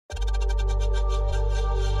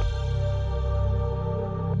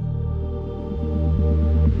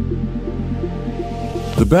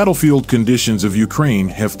battlefield conditions of Ukraine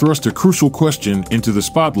have thrust a crucial question into the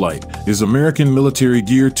spotlight. Is American military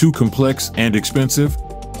gear too complex and expensive?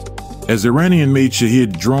 As Iranian-made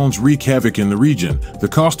Shahed drones wreak havoc in the region, the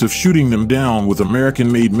cost of shooting them down with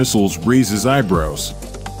American-made missiles raises eyebrows.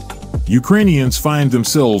 Ukrainians find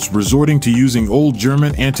themselves resorting to using old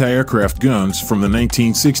German anti-aircraft guns from the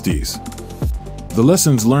 1960s. The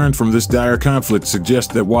lessons learned from this dire conflict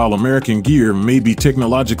suggest that while American gear may be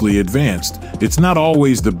technologically advanced, it's not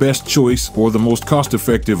always the best choice or the most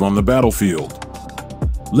cost-effective on the battlefield.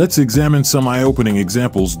 Let's examine some eye-opening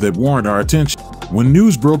examples that warrant our attention. When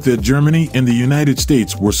news broke that Germany and the United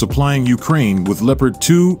States were supplying Ukraine with Leopard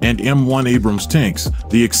 2 and M1 Abrams tanks,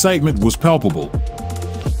 the excitement was palpable.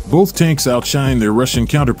 Both tanks outshine their Russian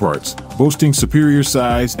counterparts, boasting superior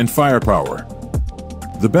size and firepower.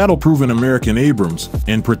 The battle-proven American Abrams,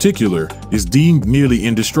 in particular, is deemed nearly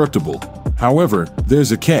indestructible. However,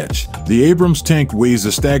 there's a catch. The Abrams tank weighs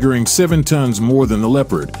a staggering 7 tons more than the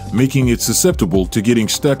Leopard, making it susceptible to getting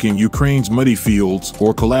stuck in Ukraine's muddy fields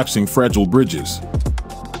or collapsing fragile bridges.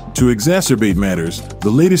 To exacerbate matters,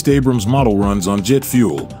 the latest Abrams model runs on jet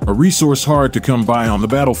fuel, a resource hard to come by on the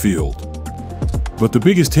battlefield. But the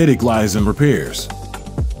biggest headache lies in repairs.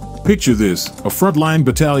 Picture this: a frontline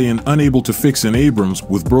battalion unable to fix an Abrams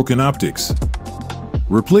with broken optics.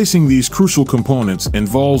 Replacing these crucial components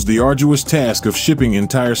involves the arduous task of shipping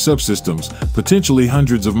entire subsystems, potentially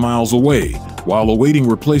hundreds of miles away, while awaiting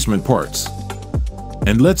replacement parts.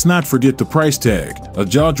 And let's not forget the price tag, a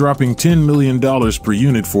jaw-dropping $10 million per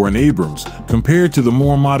unit for an Abrams, compared to the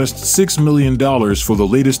more modest $6 million for the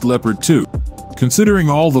latest Leopard 2. Considering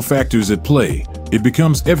all the factors at play, it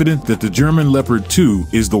becomes evident that the German Leopard 2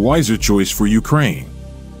 is the wiser choice for Ukraine.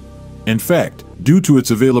 In fact, due to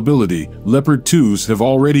its availability, Leopard 2s have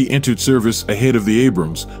already entered service ahead of the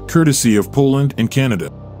Abrams, courtesy of Poland and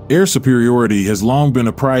Canada. Air superiority has long been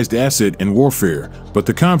a prized asset in warfare, but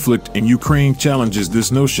the conflict in Ukraine challenges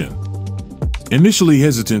this notion. Initially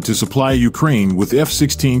hesitant to supply Ukraine with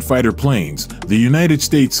F-16 fighter planes, the United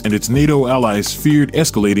States and its NATO allies feared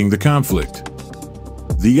escalating the conflict.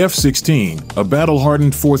 The F-16, a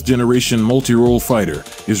battle-hardened fourth-generation multi-role fighter,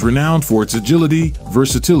 is renowned for its agility,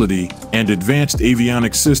 versatility, and advanced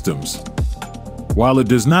avionics systems. While it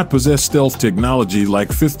does not possess stealth technology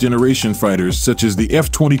like fifth-generation fighters such as the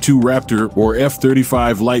F-22 Raptor or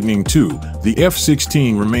F-35 Lightning II, the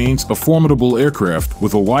F-16 remains a formidable aircraft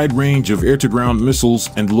with a wide range of air-to-ground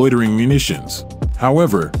missiles and loitering munitions.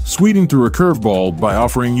 However, sweetened through a curveball by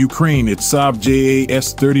offering Ukraine its Saab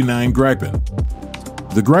JAS-39 Gripen.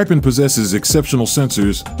 The Gripen possesses exceptional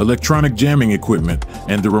sensors, electronic jamming equipment,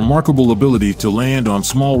 and the remarkable ability to land on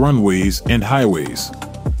small runways and highways.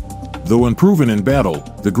 Though unproven in battle,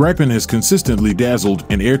 the Gripen has consistently dazzled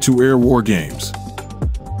in air-to-air war games.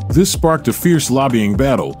 This sparked a fierce lobbying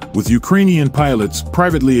battle, with Ukrainian pilots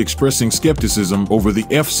privately expressing skepticism over the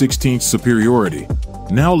F-16's superiority.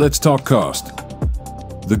 Now let's talk cost.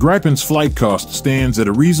 The Gripen's flight cost stands at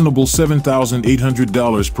a reasonable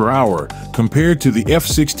 $7,800 per hour, compared to the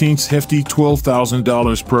F-16's hefty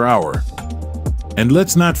 $12,000 per hour. And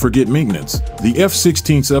let's not forget maintenance. The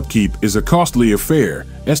F-16's upkeep is a costly affair,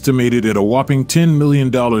 estimated at a whopping $10 million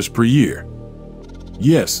per year.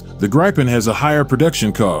 Yes, the Gripen has a higher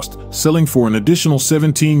production cost, selling for an additional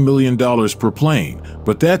 $17 million per plane,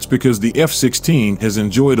 but that's because the F-16 has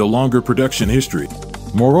enjoyed a longer production history.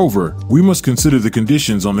 Moreover, we must consider the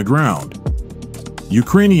conditions on the ground.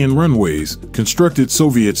 Ukrainian runways, constructed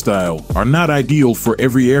Soviet style, are not ideal for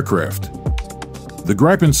every aircraft. The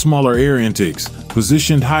Gripen's smaller air intakes,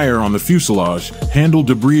 positioned higher on the fuselage, handle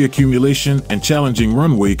debris accumulation and challenging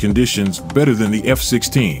runway conditions better than the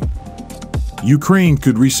F-16. Ukraine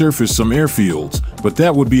could resurface some airfields, but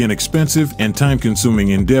that would be an expensive and time-consuming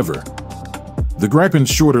endeavor. The Gripen's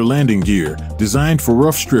shorter landing gear, designed for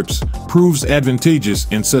rough strips, proves advantageous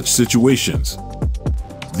in such situations.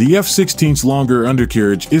 The F-16's longer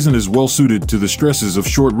undercarriage isn't as well suited to the stresses of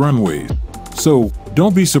short runways. So,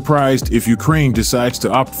 don't be surprised if Ukraine decides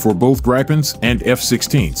to opt for both Gripens and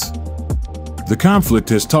F-16s. The conflict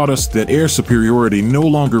has taught us that air superiority no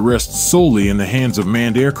longer rests solely in the hands of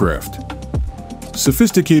manned aircraft.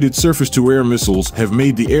 Sophisticated surface-to-air missiles have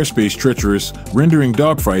made the airspace treacherous, rendering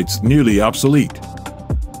dogfights nearly obsolete.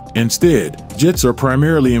 Instead, jets are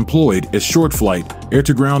primarily employed as short-flight,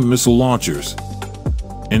 air-to-ground missile launchers.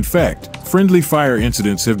 In fact, friendly fire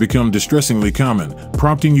incidents have become distressingly common,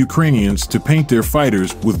 prompting Ukrainians to paint their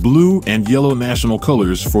fighters with blue and yellow national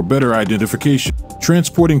colors for better identification.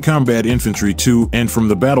 Transporting combat infantry to and from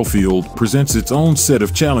the battlefield presents its own set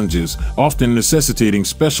of challenges, often necessitating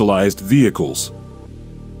specialized vehicles.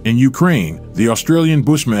 In Ukraine, the Australian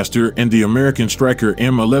Bushmaster and the American Stryker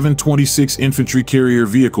M1126 infantry carrier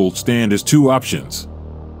vehicle stand as two options.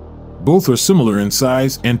 Both are similar in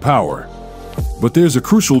size and power. But there's a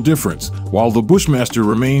crucial difference. While the Bushmaster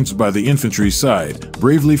remains by the infantry side,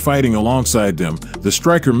 bravely fighting alongside them, the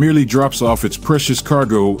Stryker merely drops off its precious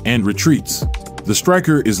cargo and retreats. The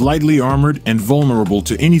Stryker is lightly armored and vulnerable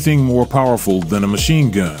to anything more powerful than a machine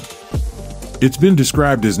gun. It's been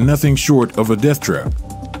described as nothing short of a death trap.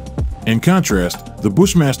 In contrast, the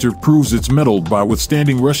Bushmaster proves its mettle by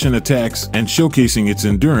withstanding Russian attacks and showcasing its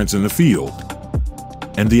endurance in the field.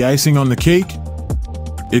 And the icing on the cake?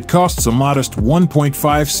 It costs a modest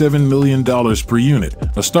 $1.57 million per unit,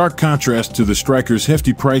 a stark contrast to the Stryker's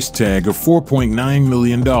hefty price tag of $4.9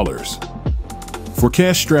 million. For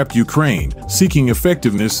cash-strapped Ukraine, seeking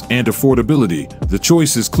effectiveness and affordability, the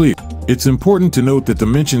choice is clear. It's important to note that the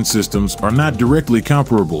mentioned systems are not directly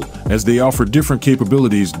comparable, as they offer different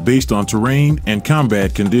capabilities based on terrain and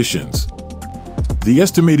combat conditions. The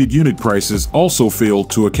estimated unit prices also fail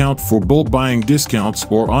to account for bulk buying discounts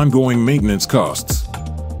or ongoing maintenance costs.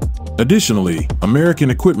 Additionally, American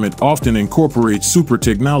equipment often incorporates super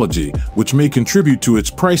technology, which may contribute to its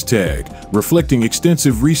price tag, reflecting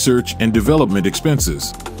extensive research and development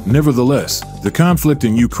expenses. Nevertheless, the conflict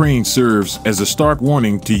in Ukraine serves as a stark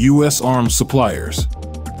warning to U.S. arms suppliers.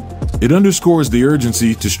 It underscores the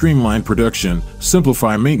urgency to streamline production,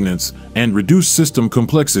 simplify maintenance, and reduce system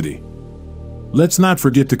complexity. Let's not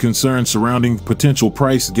forget the concern surrounding potential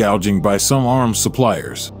price gouging by some arms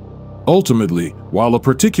suppliers. Ultimately, while a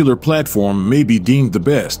particular platform may be deemed the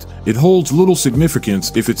best, it holds little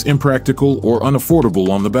significance if it's impractical or unaffordable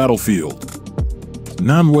on the battlefield.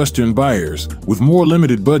 Non-Western buyers, with more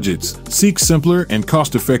limited budgets, seek simpler and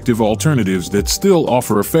cost-effective alternatives that still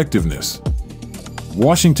offer effectiveness.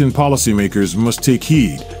 Washington policymakers must take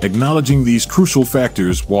heed, acknowledging these crucial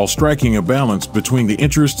factors while striking a balance between the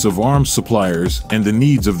interests of arms suppliers and the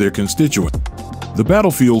needs of their constituents. The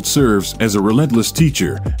battlefield serves as a relentless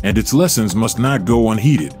teacher, and its lessons must not go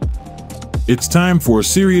unheeded. It's time for a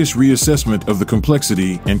serious reassessment of the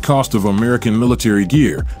complexity and cost of American military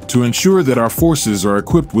gear to ensure that our forces are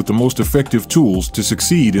equipped with the most effective tools to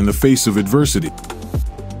succeed in the face of adversity.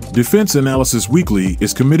 Defense Analysis Weekly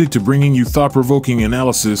is committed to bringing you thought-provoking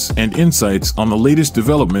analysis and insights on the latest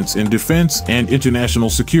developments in defense and international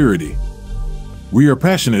security. We are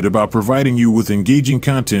passionate about providing you with engaging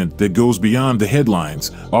content that goes beyond the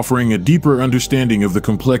headlines, offering a deeper understanding of the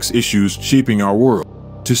complex issues shaping our world.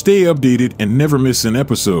 To stay updated and never miss an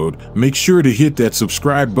episode, make sure to hit that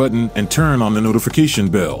subscribe button and turn on the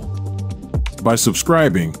notification bell. By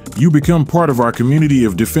subscribing, you become part of our community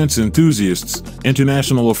of defense enthusiasts,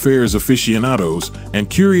 international affairs aficionados, and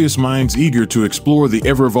curious minds eager to explore the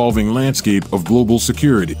ever-evolving landscape of global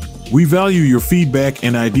security. We value your feedback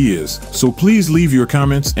and ideas, so please leave your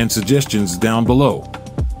comments and suggestions down below.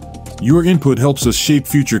 Your input helps us shape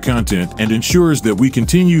future content and ensures that we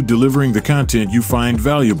continue delivering the content you find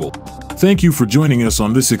valuable. Thank you for joining us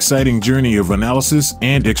on this exciting journey of analysis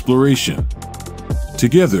and exploration.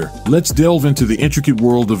 Together, let's delve into the intricate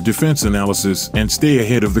world of defense analysis and stay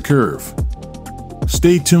ahead of the curve.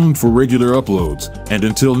 Stay tuned for regular uploads, and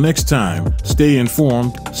until next time, stay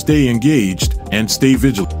informed, stay engaged, and stay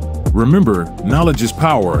vigilant. Remember, knowledge is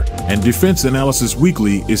power, and Defense Analysis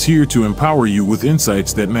Weekly is here to empower you with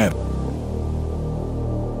insights that matter.